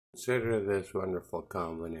Consider this wonderful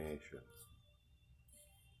combination.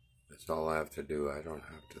 That's all I have to do. I don't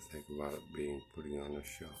have to think about it being putting on a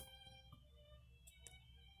show.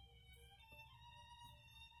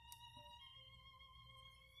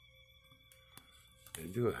 I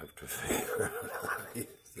do have to figure out how to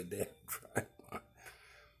use the damn tripod.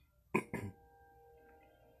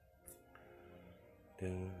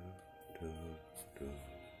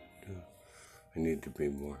 I need to be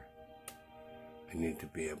more. I need to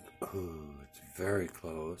be it's very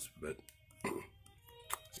close, but I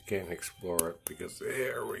can't explore it because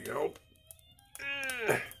there we go.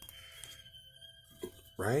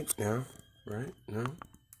 Right now, right now.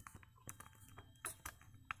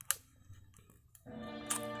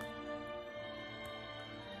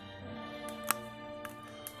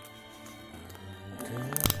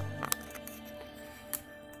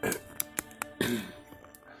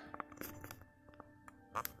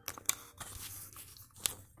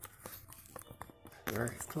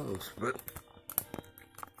 Very close, but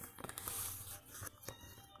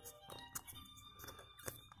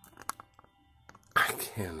I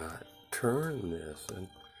cannot turn this and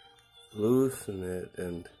loosen it,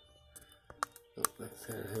 and does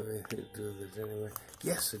that have anything to do with it anyway?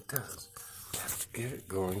 Yes, it does. I have to get it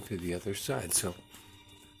going to the other side, so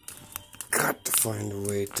got to find a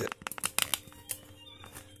way to,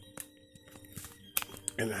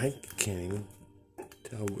 and I can't even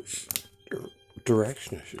tell which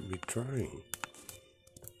direction I should be trying.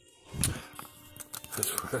 That's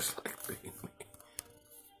what it's like being me.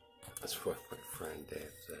 That's what my friend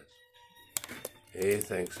Dave says. He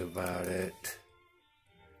thinks about it,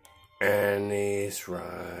 and he's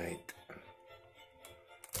right.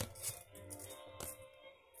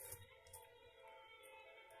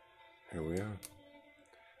 Here we are.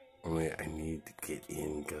 Only I need to get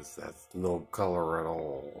in because that's no color at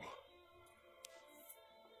all.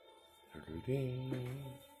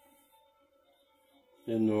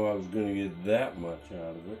 Didn't know I was going to get that much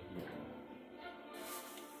out of it.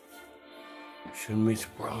 Shouldn't be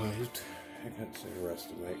surprised. I got some rest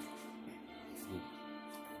to make.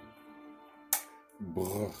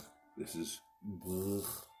 Blah. This is blah.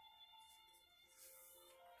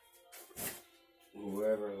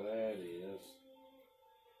 Whoever that is.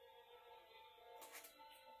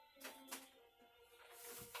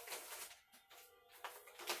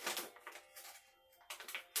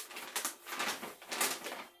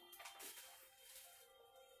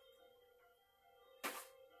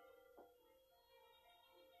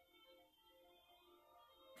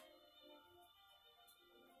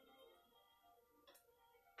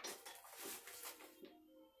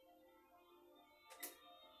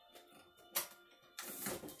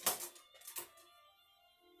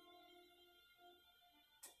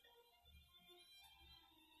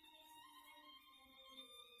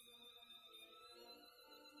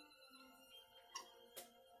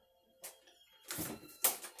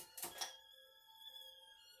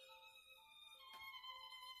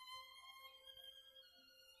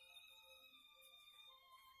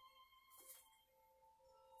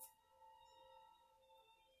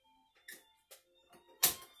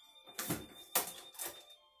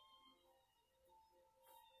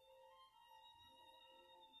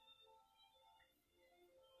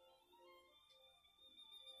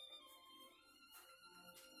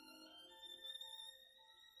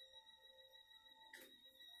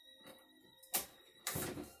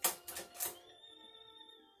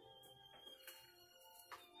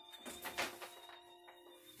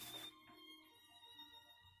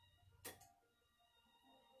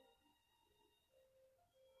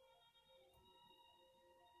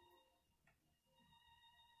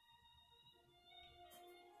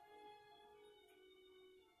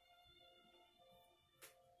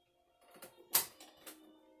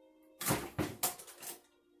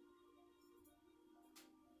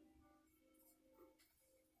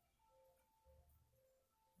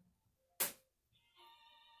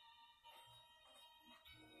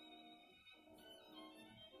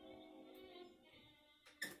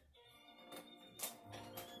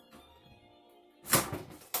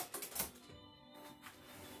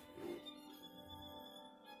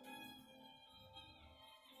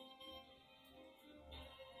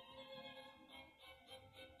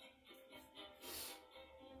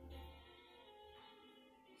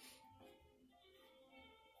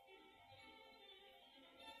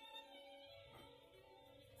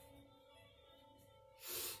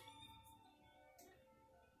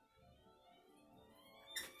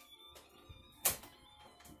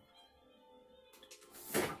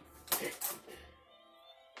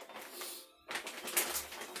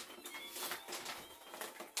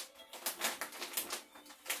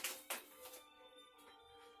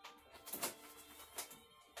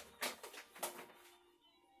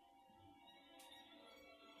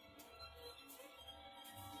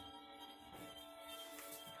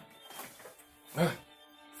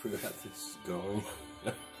 Forgot this is going.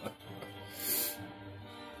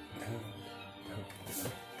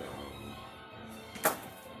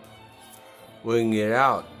 We can get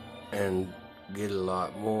out and get a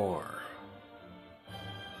lot more.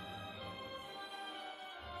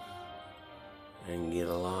 And get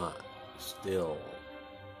a lot still.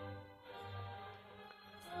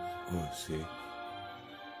 Oh, see?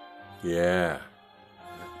 Yeah,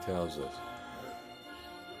 that tells us.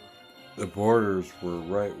 The borders were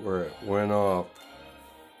right where it went off.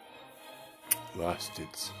 Lost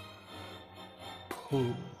its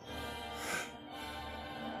pull.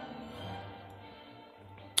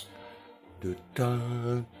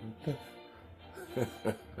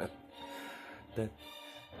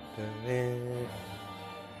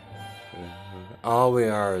 All we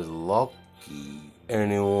are is lucky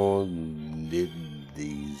anyone did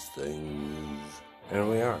these things. And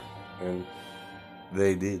we are. And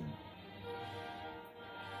they did.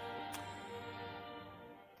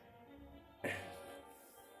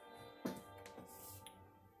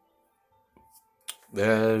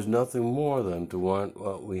 There's nothing more than to want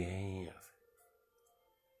what we have.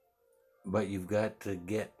 But you've got to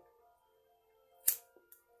get.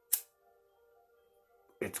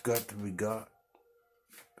 It's got to be got.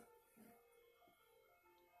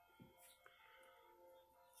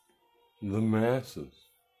 The masses.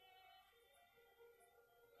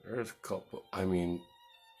 There's a couple,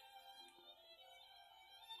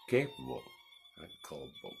 capable, not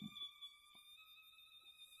culpable.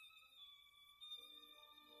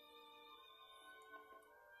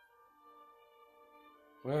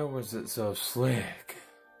 Where was it so slick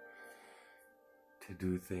to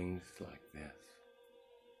do things like this?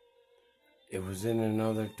 It was in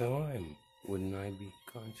another time. Wouldn't I be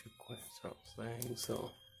consequential saying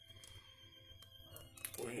so?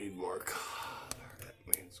 We need more color. That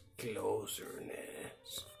means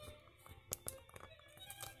closerness.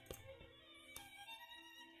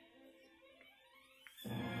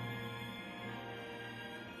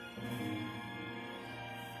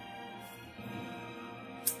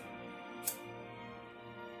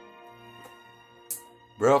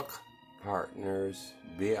 Brook Partners,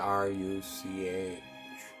 BRUCH.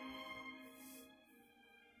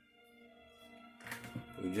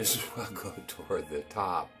 We just want to go toward the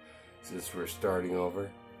top since we're starting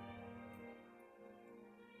over.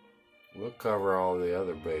 We'll cover all the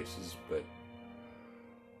other bases, but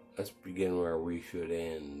let's begin where we should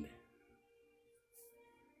end.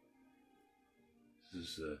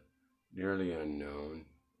 This is nearly unknown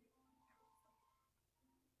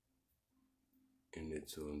in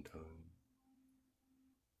its own time.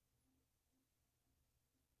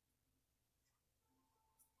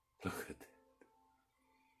 Look at that.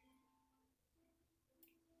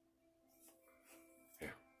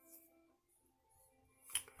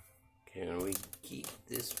 Can we keep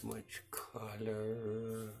this much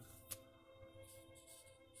color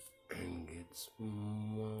and get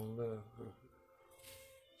smaller?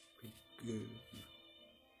 Be good.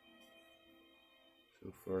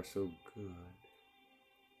 So far, so good.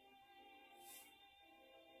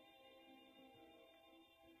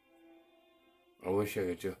 I wish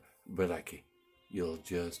I could, but I can't. You'll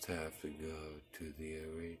just have to go to the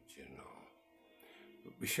original.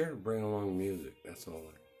 But be sure to bring along music. That's all I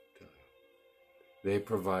can tell you. They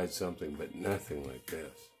provide something, but nothing like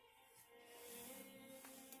this.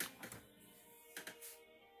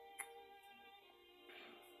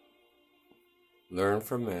 Learn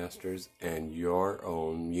from masters and your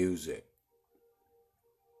own music.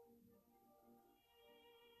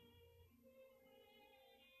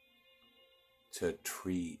 It's a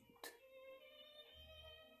treat.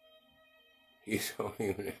 You don't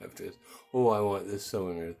even have to, oh, I want this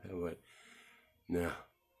song or that one. No,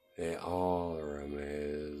 they all are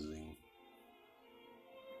amazing.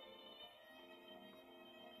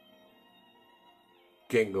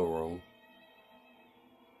 Can't go wrong.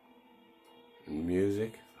 And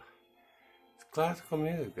music, it's classical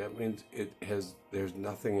music. That means there's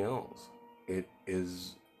nothing else. It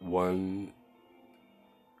is one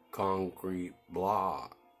concrete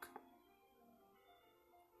block.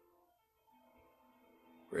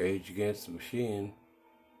 Rage Against the Machine,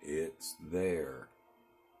 it's there.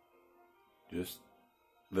 Just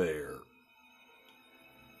there.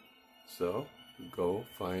 So, go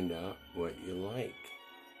find out what you like.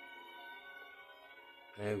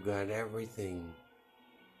 I've got everything.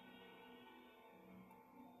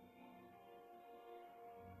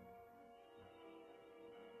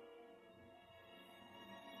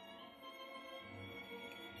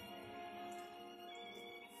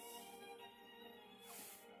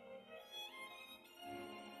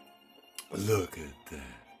 Look at that.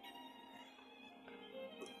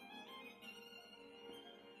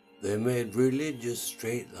 They made religious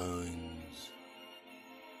straight lines.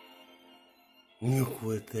 Look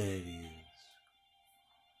what that is.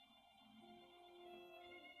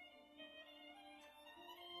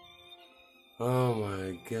 Oh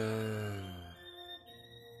my God.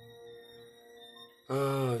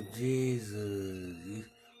 Oh Jesus.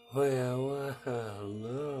 Wow,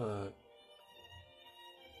 look.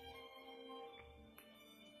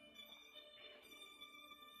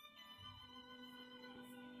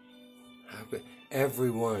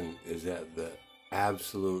 Everyone is at the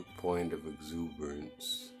absolute point of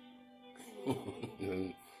exuberance.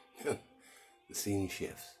 The scene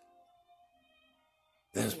shifts.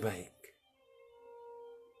 This bank.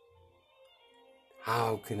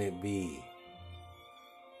 How can it be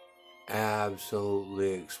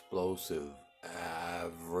absolutely explosive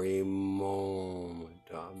every moment,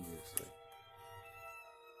 obviously?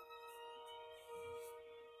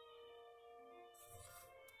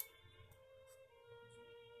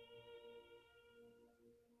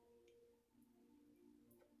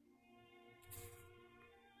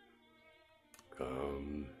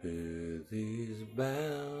 Come hear these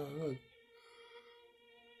bells.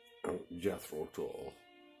 Oh, Jethro Tull.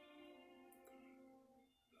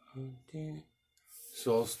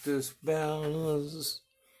 Solstice bells.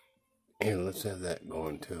 Here, let's have that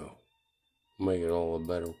going too. Make it all the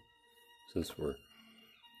better since we're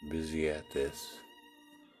busy at this.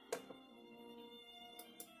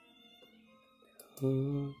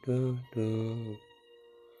 Ring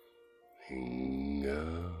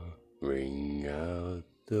out, ring out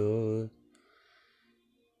those,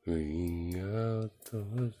 ring out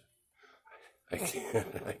those. I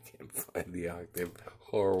can't find the octave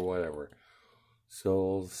or whatever.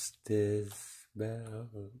 Solstice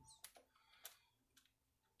bells.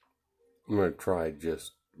 I'm gonna try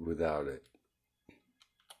just without it.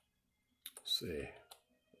 Let's see.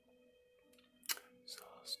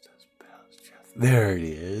 Solstice bells. Just there it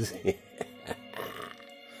is. I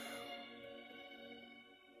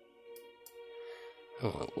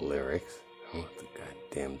don't want lyrics. I want the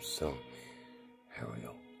goddamn song. Here we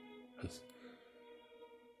go.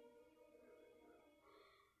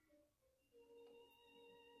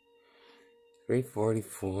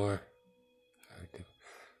 344. We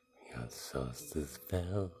got solstice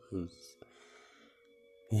bells.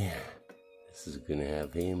 Yeah, this is gonna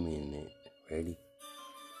have him in it. Ready?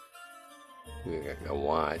 We're gonna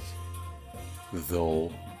watch.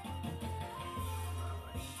 Though.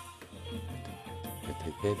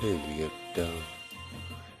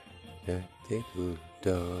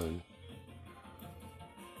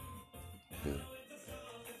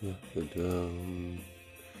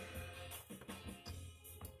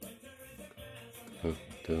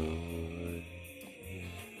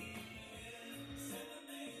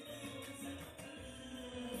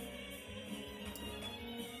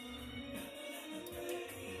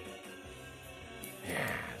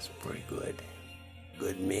 Yeah, it's pretty good.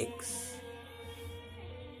 Good mix.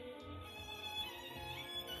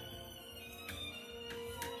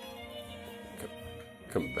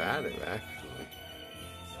 Combative, actually.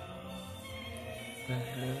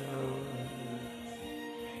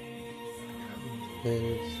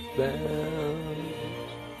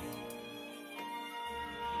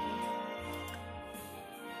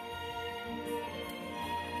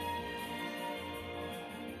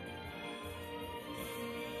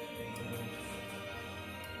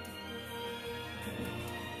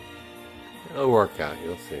 It'll work out,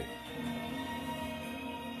 you'll see.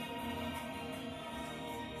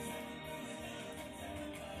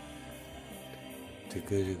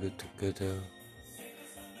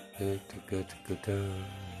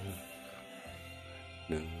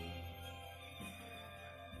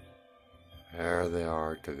 There they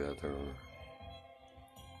are together.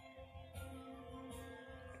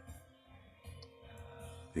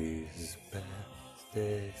 These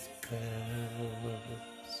bells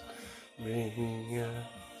ring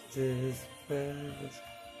out these bells.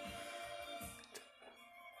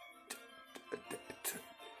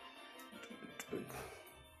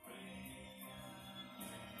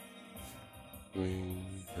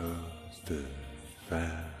 Ring out the bells.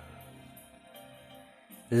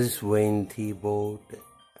 This is Wayne thiebaud.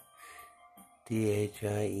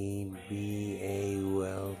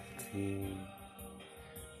 thiebaud.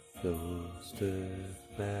 Those the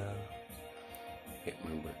bells. Can't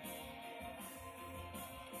remember.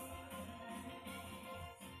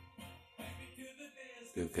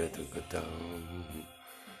 You got to go down.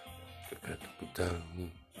 You got to go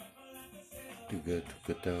down. You got to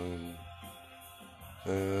go down. I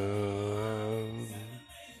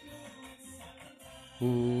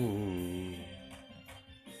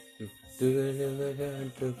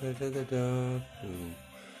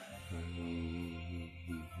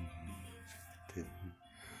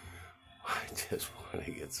just want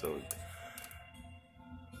to get so.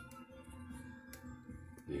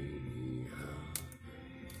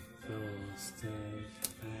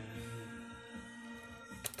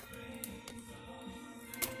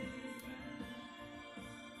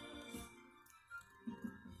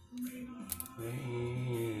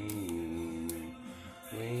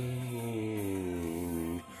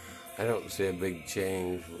 I don't see a big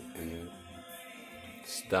change in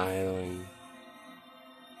styling.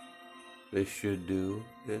 This should do.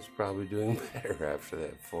 It's probably doing better after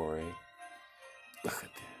that foray. Look at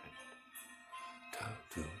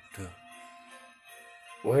that.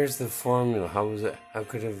 Where's the formula? How was it? How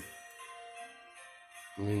could have?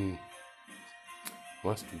 I mean,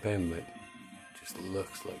 must have been, but just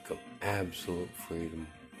looks like an absolute freedom.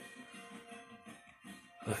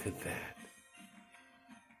 Look at that.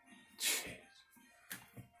 Jeez.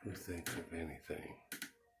 Who thinks of anything?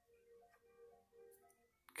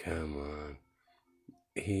 Come on.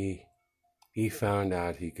 He found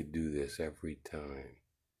out he could do this every time.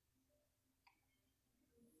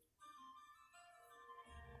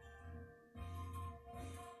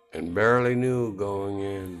 And barely knew going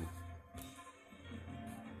in.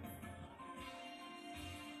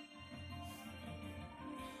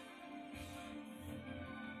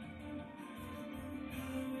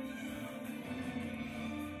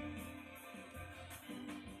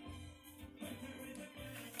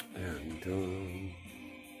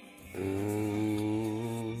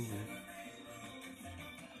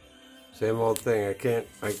 Same old thing. I can't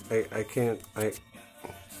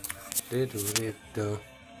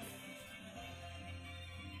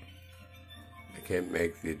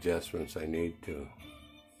make the adjustments I need to.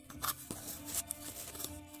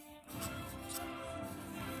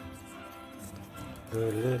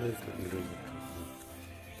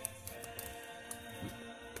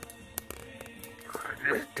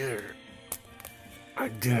 I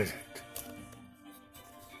did it.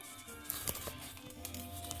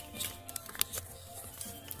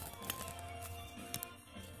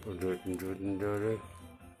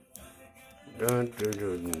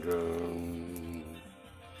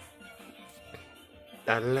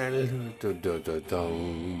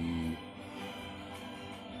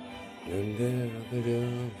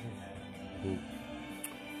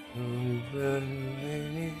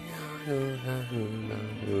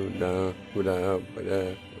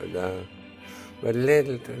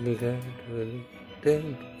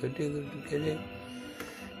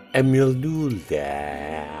 And we'll do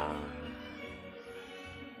that.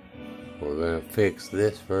 We're gonna fix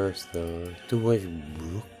this first, though. Too much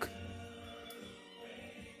brook.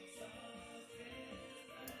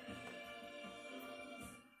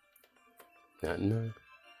 Not enough.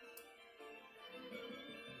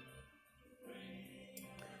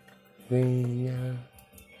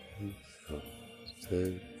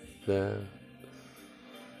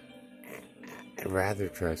 I'd rather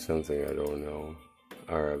try something I don't know,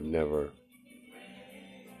 or I've never.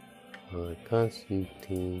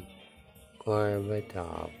 Constantine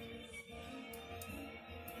Gorbachev.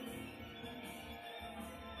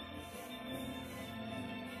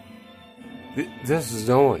 This is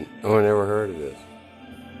no one ever heard of this.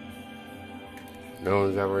 No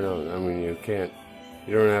one's ever known. I mean, you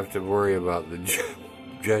don't have to worry about the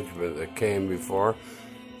judgment that came before.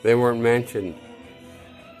 They weren't mentioned.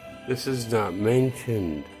 This is not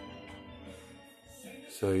mentioned.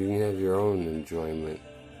 So you can have your own enjoyment.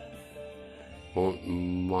 Won't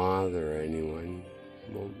bother anyone.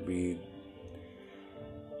 Won't be...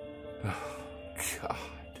 Oh, God.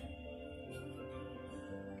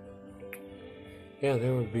 Yeah,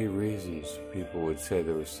 there would be reasons people would say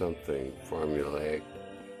there was something formulaic.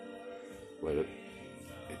 But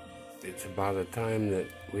it's about a time that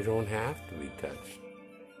we don't have to be touched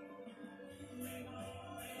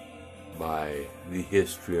by the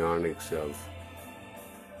histrionics of,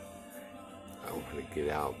 I want to get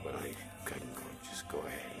out, but I couldn't just go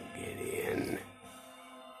ahead and get in.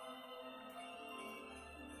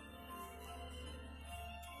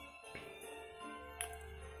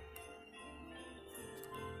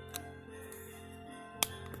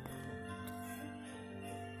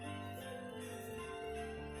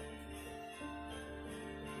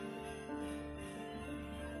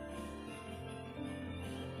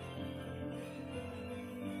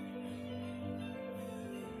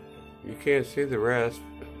 You can't see the rest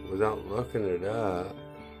without looking it up,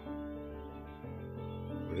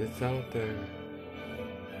 but it's out there.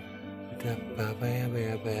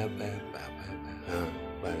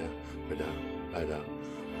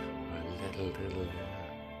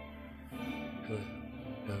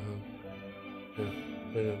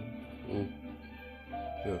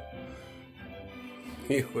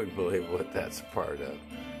 You wouldn't believe what that's a part of.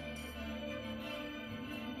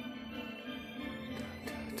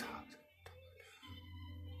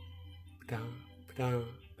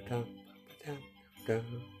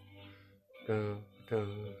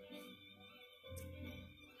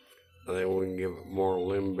 I think we can give it more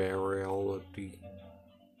liberality.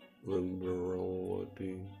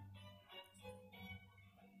 Liberality.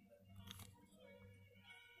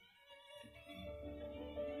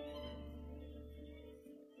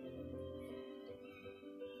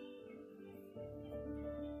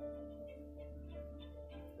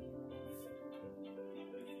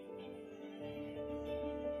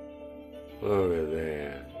 Look at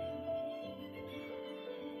that.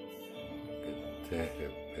 Look at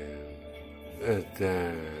that, man. Look at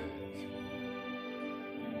that.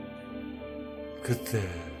 Look at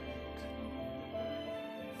that.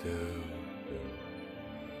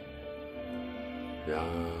 No.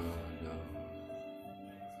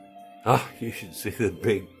 Oh, you should see the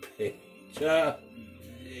big page. Oh,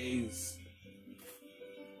 jeez.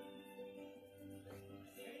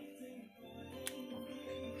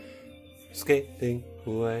 Skating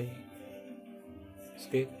away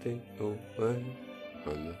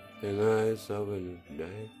on the thin ice of a new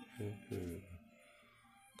day.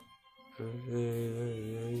 So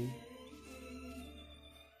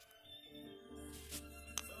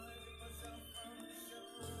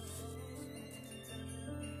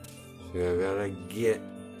I gotta get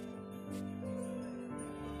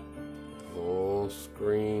full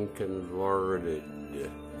screen converted.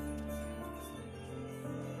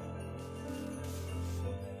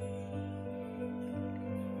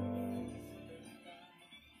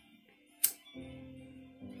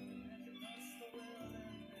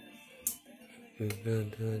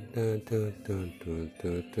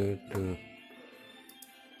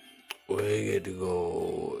 We get to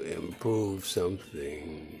go improve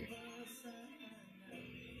something.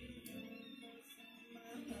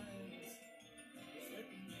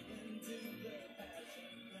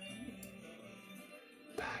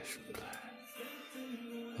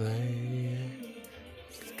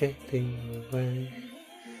 Skating away.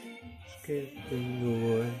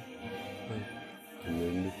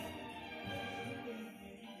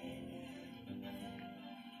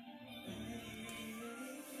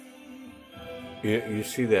 You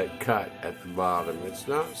see that cut at the bottom. It's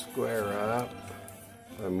not square up.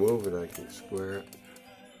 If I move it, I can square it.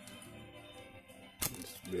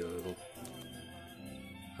 Just be a little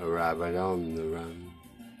a rabbit on the run.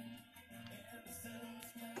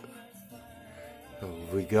 So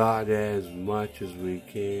we got as much as we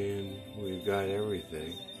can. We've got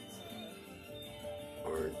everything.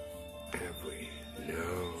 Or have we?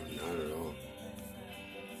 No, not at all.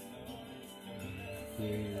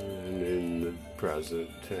 And in the present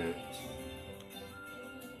tense.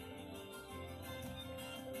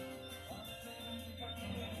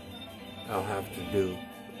 I'll have to do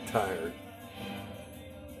tired.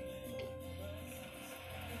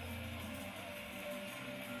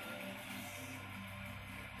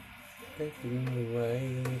 Skating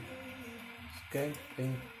away,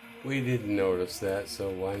 skating. We didn't notice that, so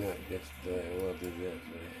why not just we'll do this,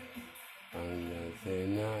 right? On the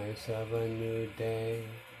thin ice of a new day.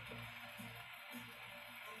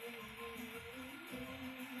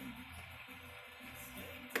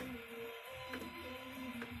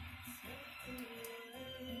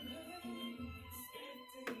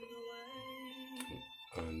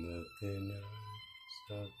 On the thin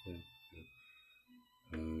ice of a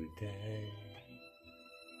new day.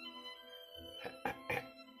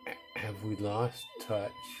 Have we lost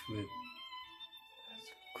touch with?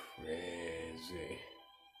 Crazy.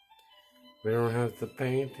 We don't have the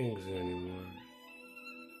paintings anymore.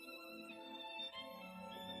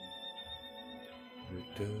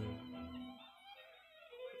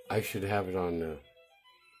 I should have it on the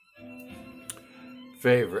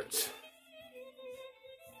favorites.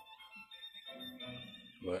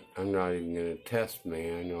 But I'm not even going to test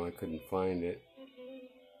me. I know I couldn't find it.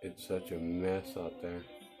 It's such a mess out there.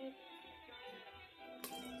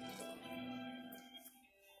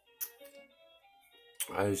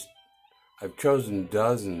 I've chosen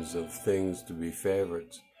dozens of things to be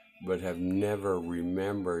favorites, but have never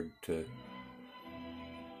remembered to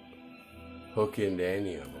hook into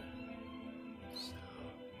any of them.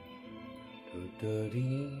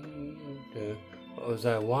 So, what was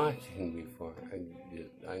I watching before?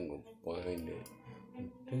 I can go find it.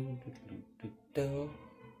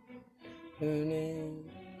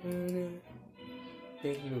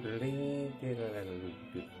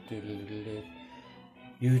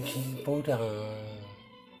 Eugene Boudin.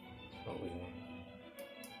 Oh,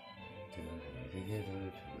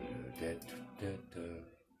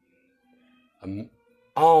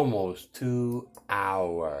 almost 2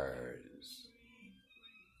 hours.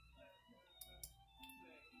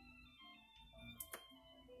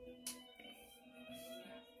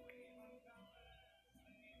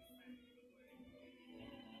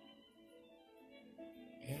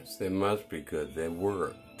 Yes, they must be good. They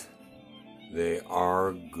worked. They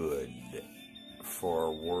are good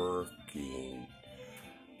for working.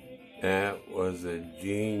 That was a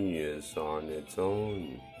genius on its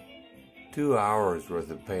own. 2 hours worth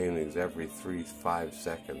of paintings every 3-5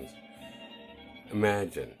 seconds.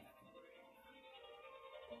 Imagine.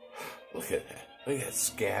 Look at that. Look at that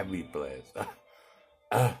scabby place.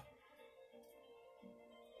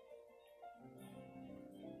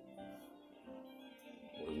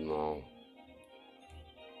 No.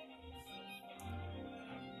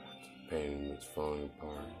 Painting that's falling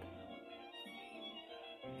apart.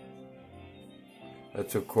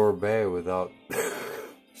 That's a Courbet without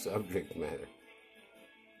subject matter.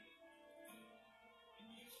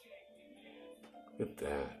 Look at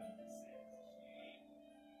that.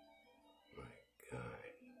 My God.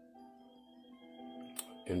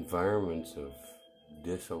 Environments of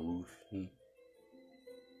dissolution.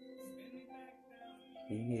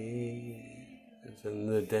 Yes, in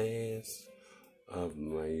the days of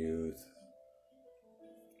my youth.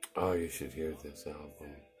 Oh, you should hear this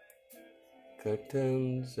album.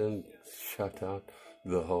 Curtains and shut out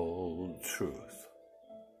the whole truth.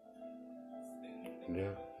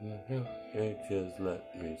 Yeah, just let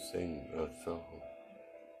me sing a song.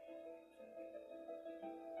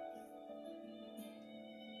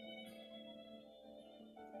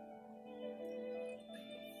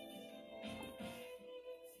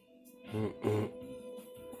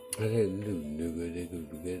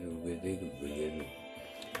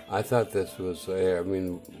 I thought this was, I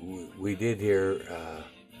mean, we did hear,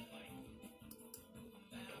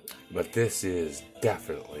 but this is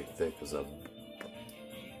definitely thick as a,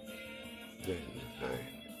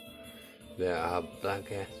 the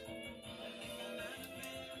black ass.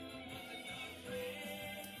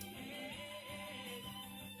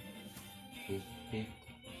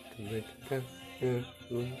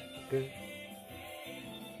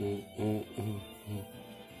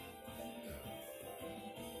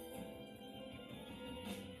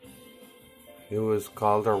 It was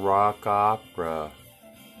called a rock opera.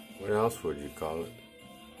 What else would you call it?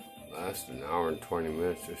 Last an hour and 20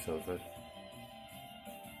 minutes or something.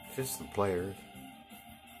 Just the players.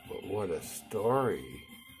 But what a story.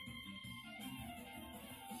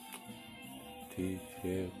 Teach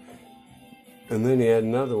him. And then he had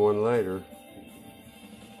another one later.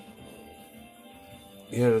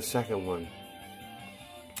 He had a second one.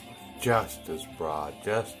 Just as broad,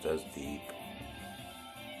 just as deep.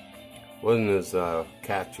 Wasn't as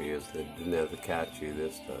catchy as didn't have the catchy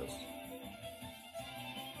this does.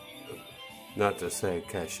 Not to say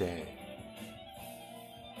cachet.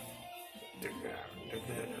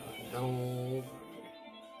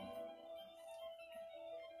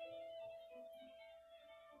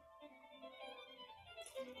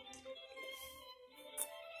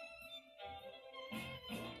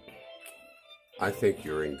 I think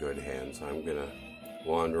you're in good hands. I'm gonna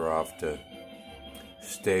wander off to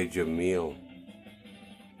stage a meal.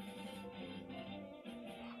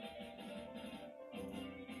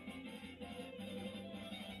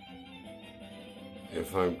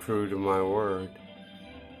 If I'm true to my word.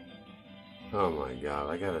 Oh my God,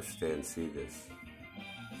 I gotta stay and see this.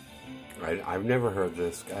 I've never heard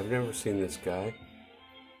this. I've never seen this guy.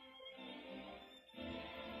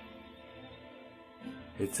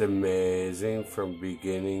 It's amazing from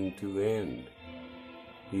beginning to end.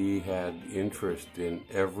 He had interest in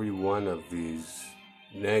every one of these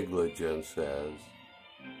negligences.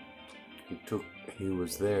 He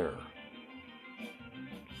was there.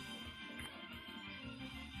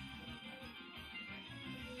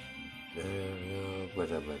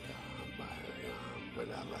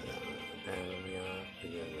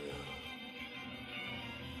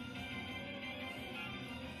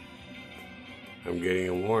 I'm getting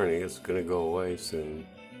a warning, it's gonna go away soon.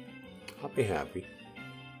 I'll be happy.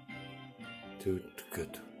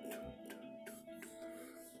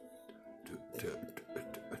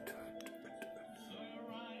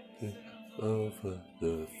 Over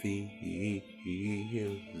the fields,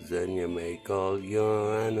 and you make all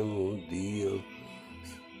your animal deals.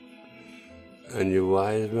 And you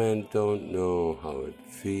wise men don't know how it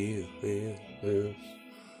feels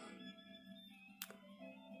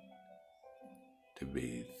to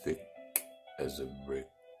be thick as a brick.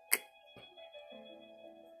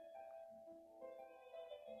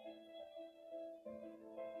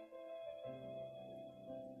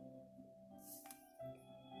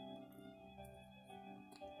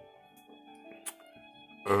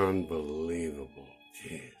 Unbelievable.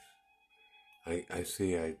 Jeez. I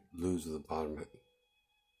see I lose the bottom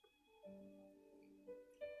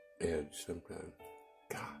edge sometimes.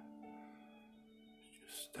 God.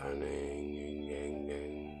 It's just stunning.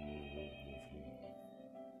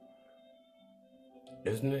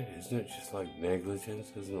 Isn't it? Isn't it just like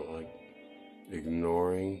negligence? Isn't it like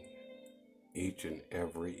ignoring each and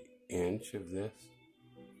every inch of this?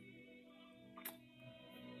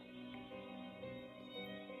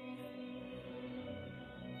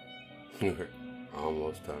 We're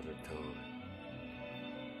almost out of time.